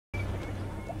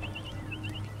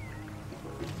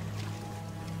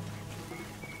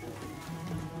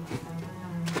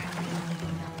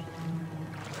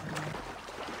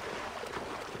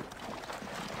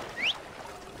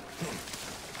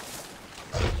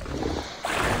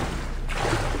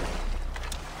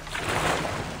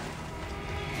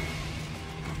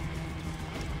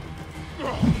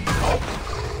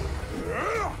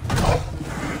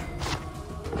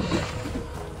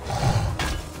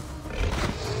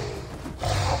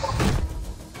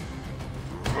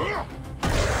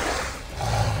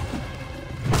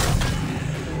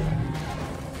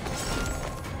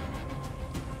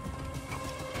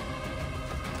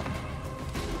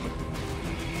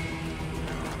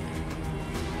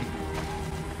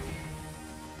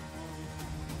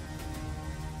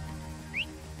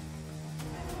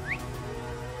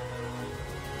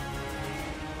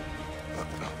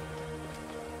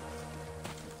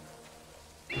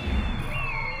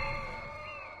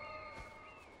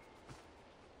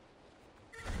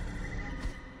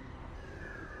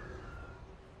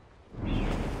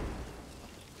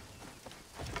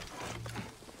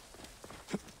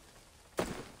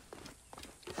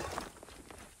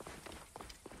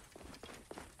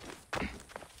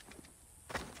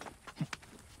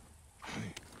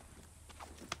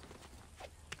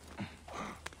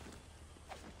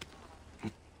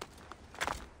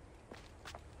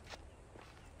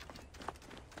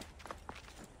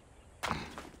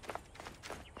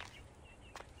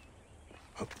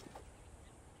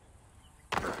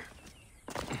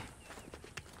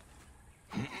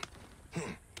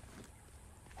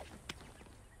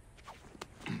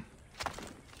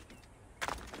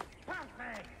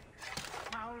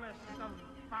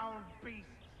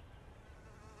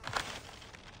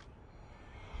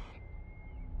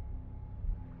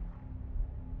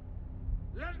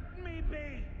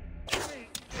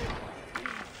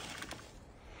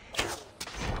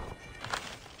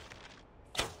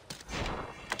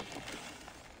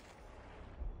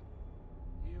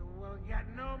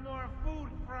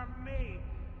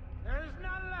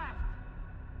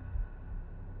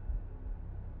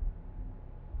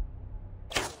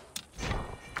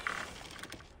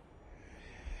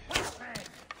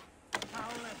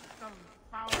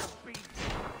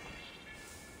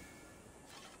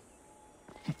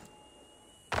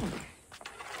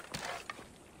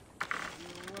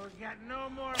get no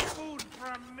more food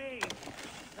from me.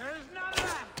 There's none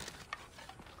left.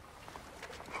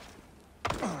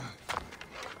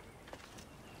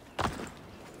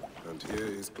 And here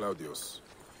is Claudius.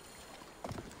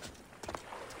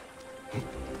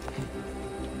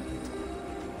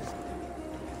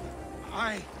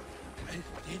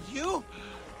 Did you?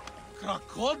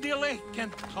 Crocodile can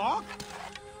talk?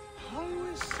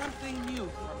 Always something new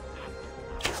from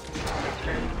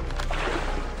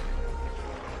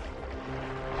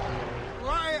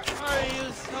Why are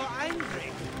you so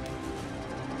angry?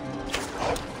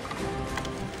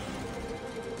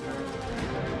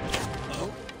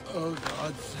 Oh,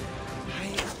 gods.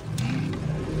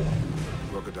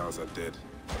 Crocodiles are dead.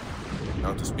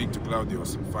 Now to speak to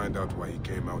Claudius and find out why he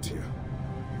came out here.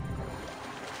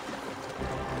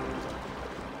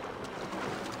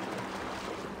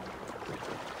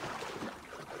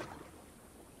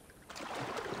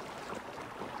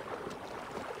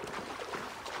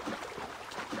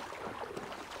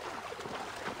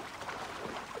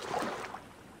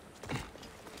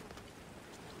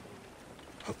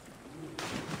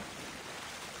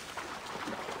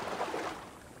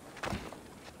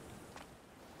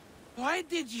 Why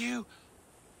did you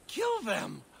kill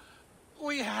them?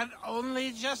 We had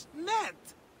only just met.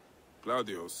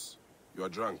 Claudius, you are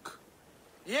drunk.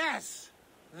 Yes,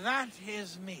 that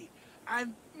is me.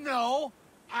 And no,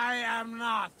 I am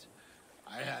not.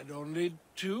 I had only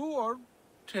 2 or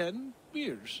 10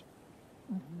 beers.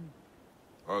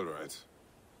 All right.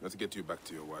 Let's get you back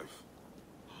to your wife.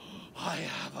 I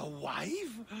have a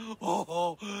wife?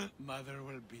 Oh, Mother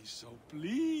will be so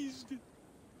pleased.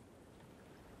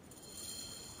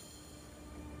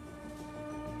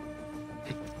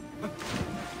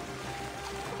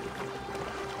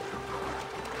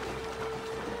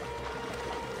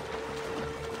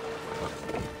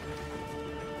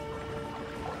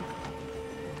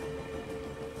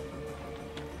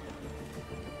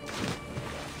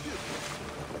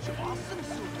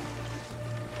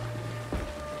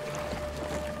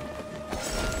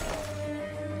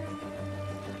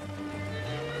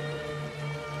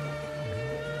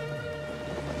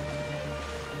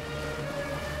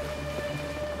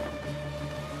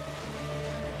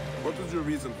 What was your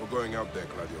reason for going out there,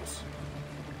 Claudius?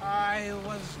 I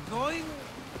was going...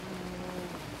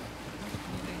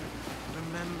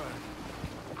 remember.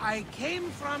 I came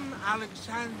from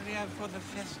Alexandria for the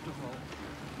festival,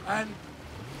 and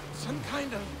some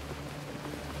kind of...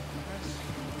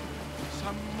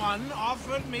 someone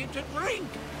offered me to drink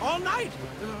all night,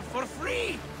 for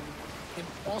free.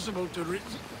 Impossible to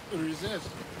resist.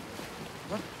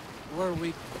 What were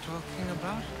we talking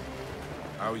about?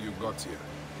 How you got here?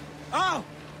 Oh!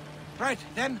 Right,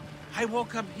 then I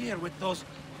woke up here with those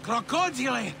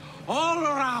crocodile all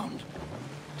around.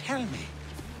 Tell me,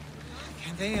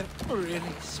 can they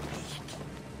really speak?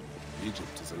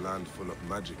 Egypt is a land full of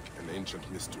magic and ancient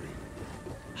mystery.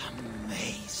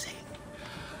 Amazing.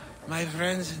 My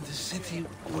friends in the city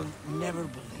will never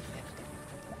believe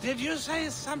it. Did you say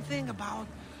something about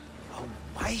a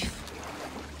wife?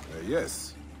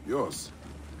 Yes, yours.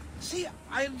 See,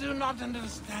 I do not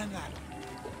understand that.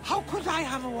 How could I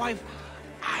have a wife?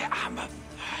 I am a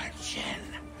virgin.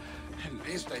 At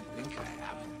least I think I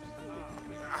am.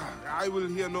 I will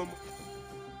hear no more.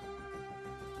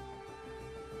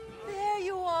 There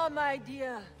you are, my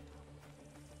dear.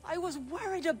 I was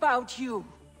worried about you.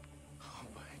 Oh,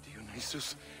 my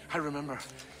Dionysus. I remember.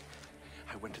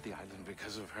 I went to the island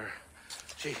because of her.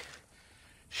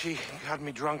 She got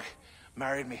me drunk,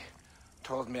 married me,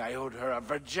 told me I owed her a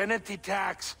virginity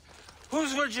tax.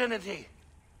 Whose virginity?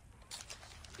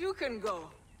 You can go.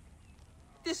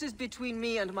 This is between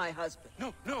me and my husband.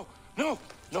 No,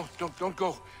 don't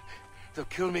go. They'll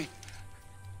kill me.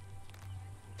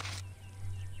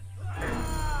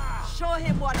 Show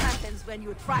him what happens when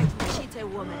you try to cheat a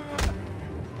woman.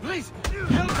 Please,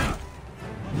 help me.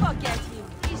 Forget him.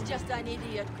 He's just an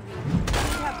idiot Greek.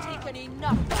 We have taken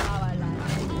enough from our land.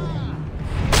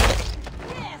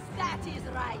 Yes, that is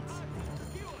right.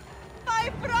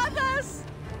 My brothers!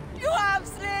 You have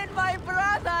slain my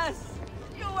brothers!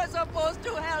 You were supposed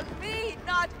to help me,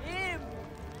 not him!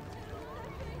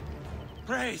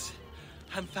 Praise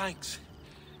and thanks.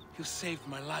 You saved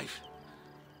my life.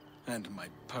 And my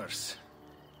purse.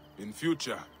 In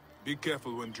future, be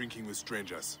careful when drinking with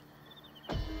strangers.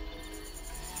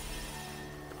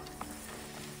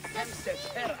 Jag sett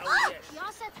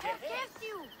helt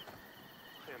you.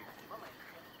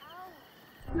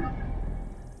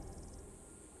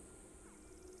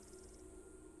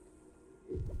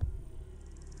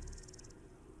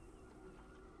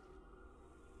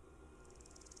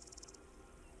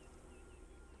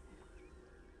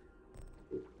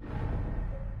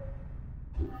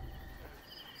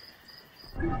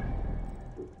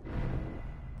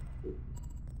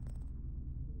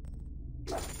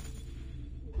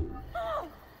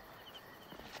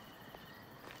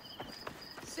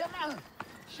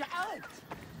 شعلت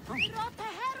روتا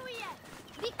هروية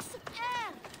ديك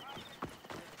سكر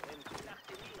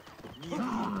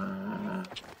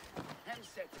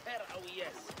همسة هر أو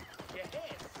يس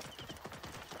جهاز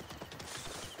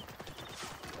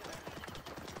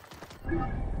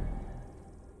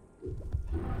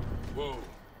Whoa.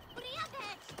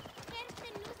 بريادك كيف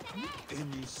النوسرات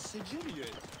إني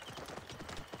سجلية.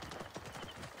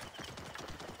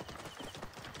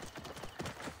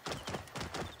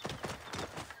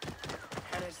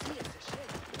 حرسية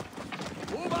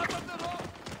الشيء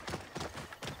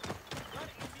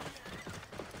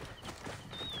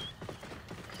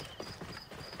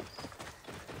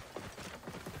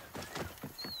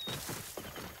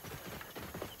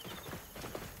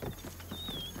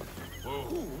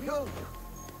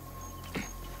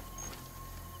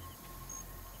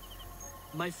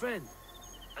My friend,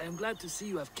 I am glad to see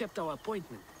you have kept our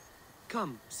appointment.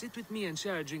 Come, sit with me and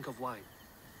share a drink of wine.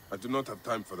 I do not have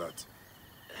time for that.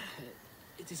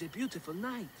 It is a beautiful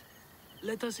night.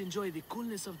 Let us enjoy the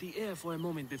coolness of the air for a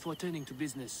moment before turning to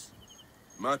business.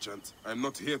 Merchant, I am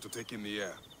not here to take in the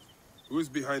air. Who is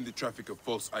behind the traffic of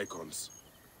false icons?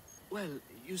 Well,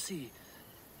 you see,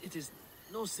 it is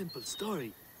no simple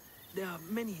story. There are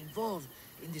many involved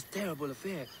in this terrible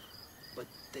affair, but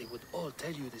they would all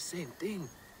tell you the same thing.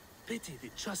 Pity the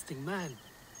trusting man,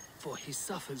 for he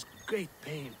suffers great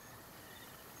pain.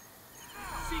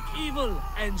 Seek evil,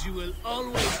 and you will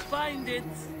always find it.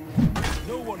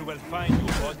 No one will find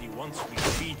your body once we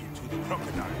feed it to the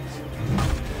crocodiles.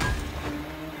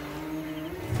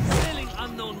 Sailing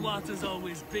unknown waters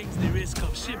always brings the risk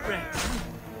of shipwreck.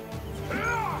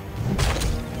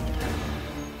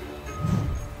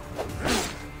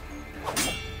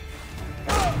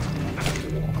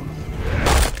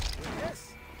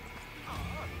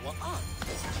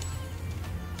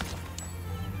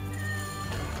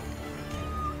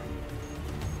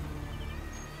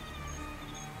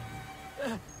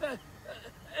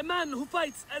 A man who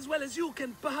fights as well as you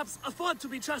can perhaps afford to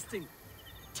be trusting.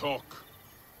 Talk,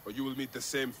 or you will meet the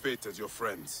same fate as your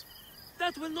friends.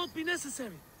 That will not be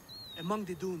necessary. Among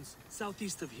the dunes,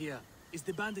 southeast of here, is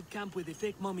the bandit camp where the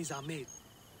fake mummies are made.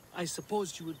 I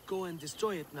suppose you would go and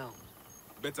destroy it now.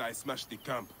 Better I smash the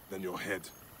camp than your head.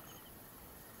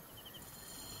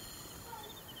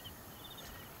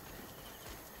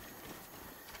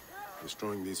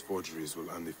 Destroying these forgeries will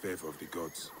earn the favor of the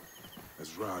gods.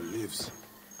 As Ra lives,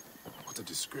 what a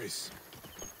disgrace.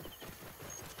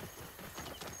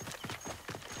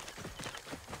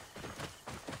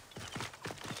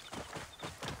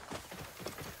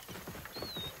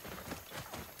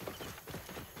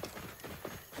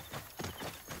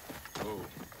 Oh.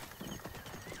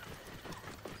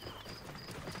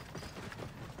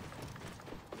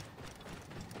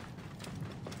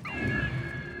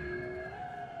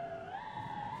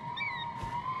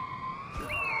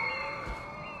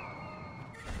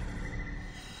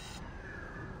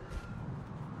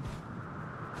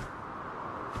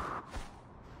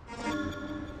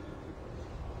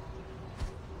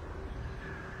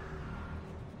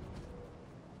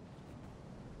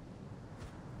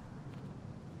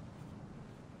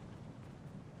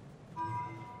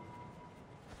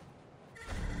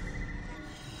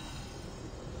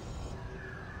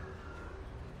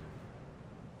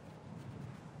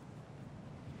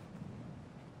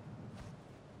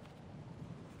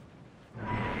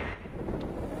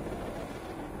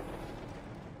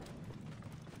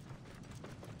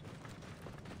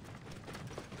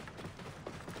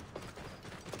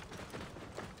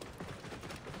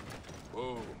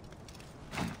 Whoa.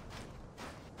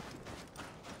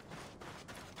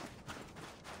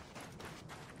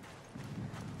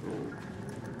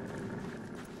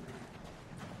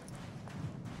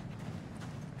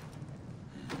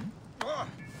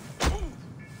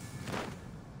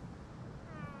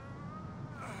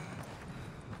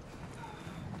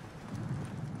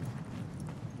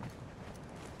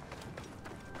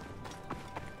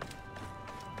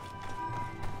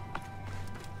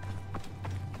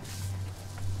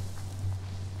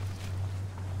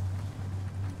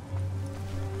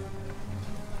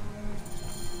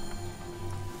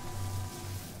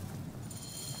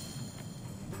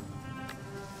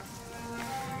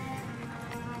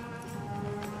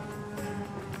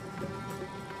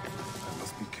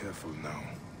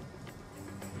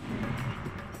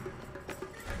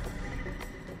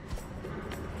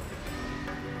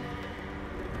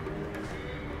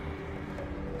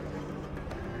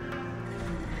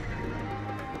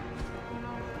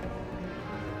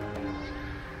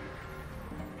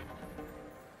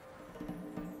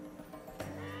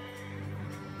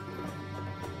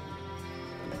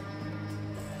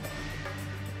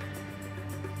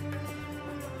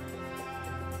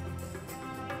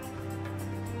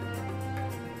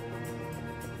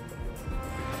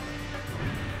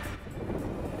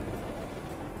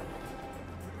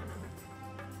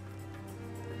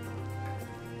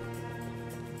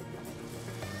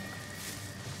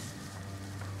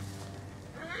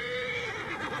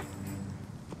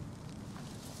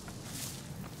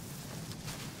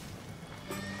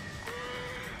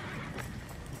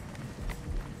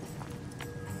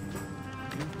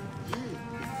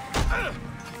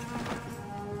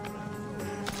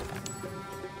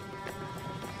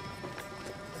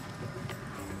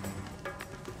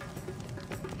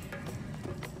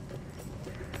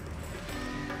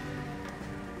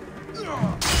 Hey,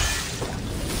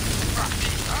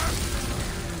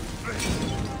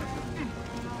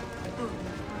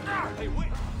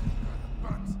 wait!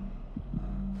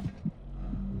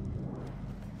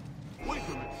 Wait a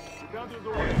minute! Get out of the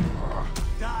way!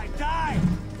 Die! Die!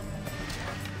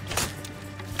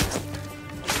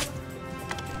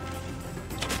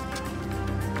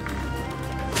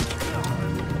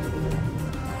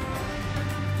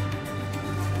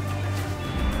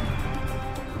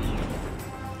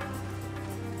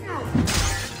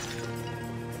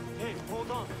 Hey, hold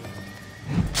on.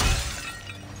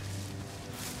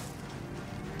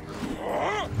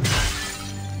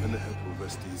 Then the head will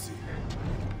rest easy.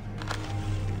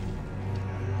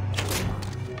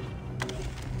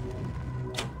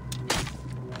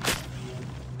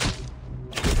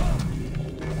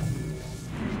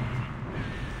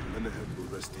 Then the head will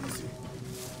rest easy,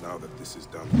 now that this is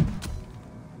done.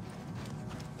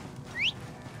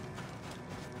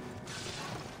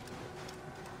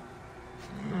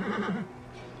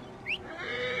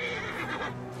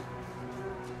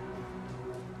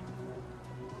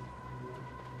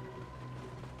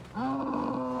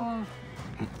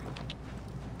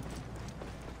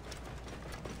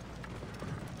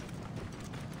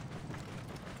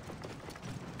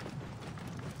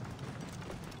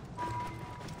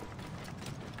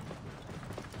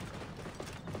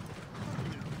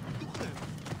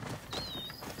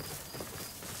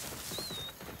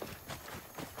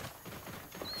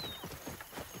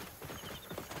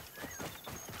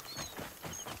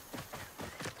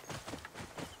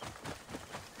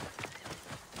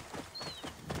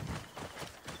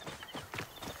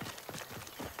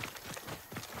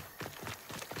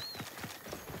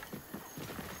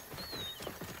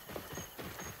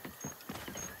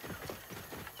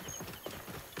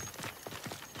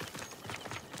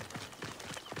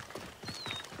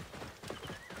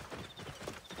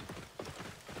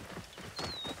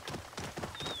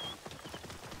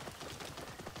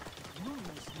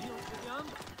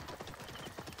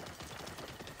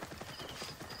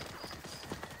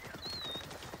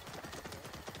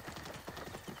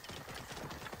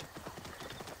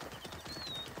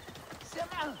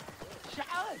 سمع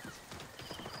شعرت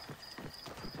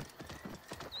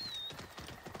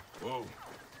Whoa.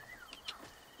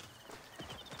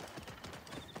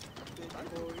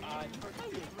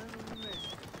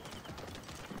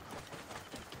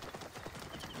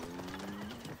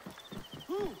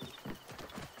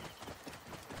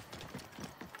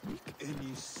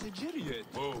 Any Syndicate?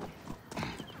 Whoa.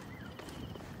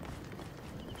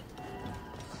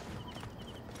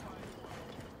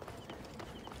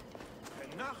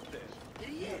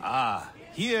 Ah,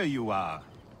 here you are.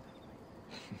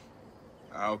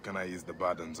 How can I ease the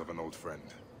burdens of an old friend?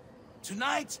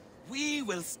 Tonight, we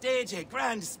will stage a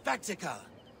grand spectacle.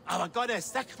 Our goddess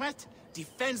Sekhmet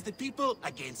defends the people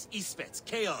against Ispet's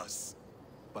chaos.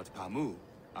 But Pamu,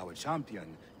 our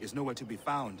champion, is nowhere to be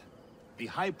found. The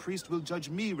High Priest will judge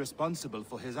me responsible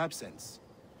for his absence.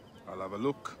 I'll have a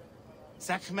look.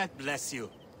 Sekhmet bless you.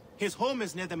 His home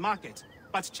is near the market,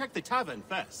 but check the tavern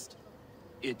first.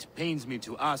 It pains me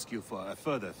to ask you for a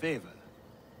further favor.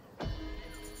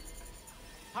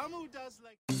 Pamu does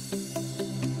like...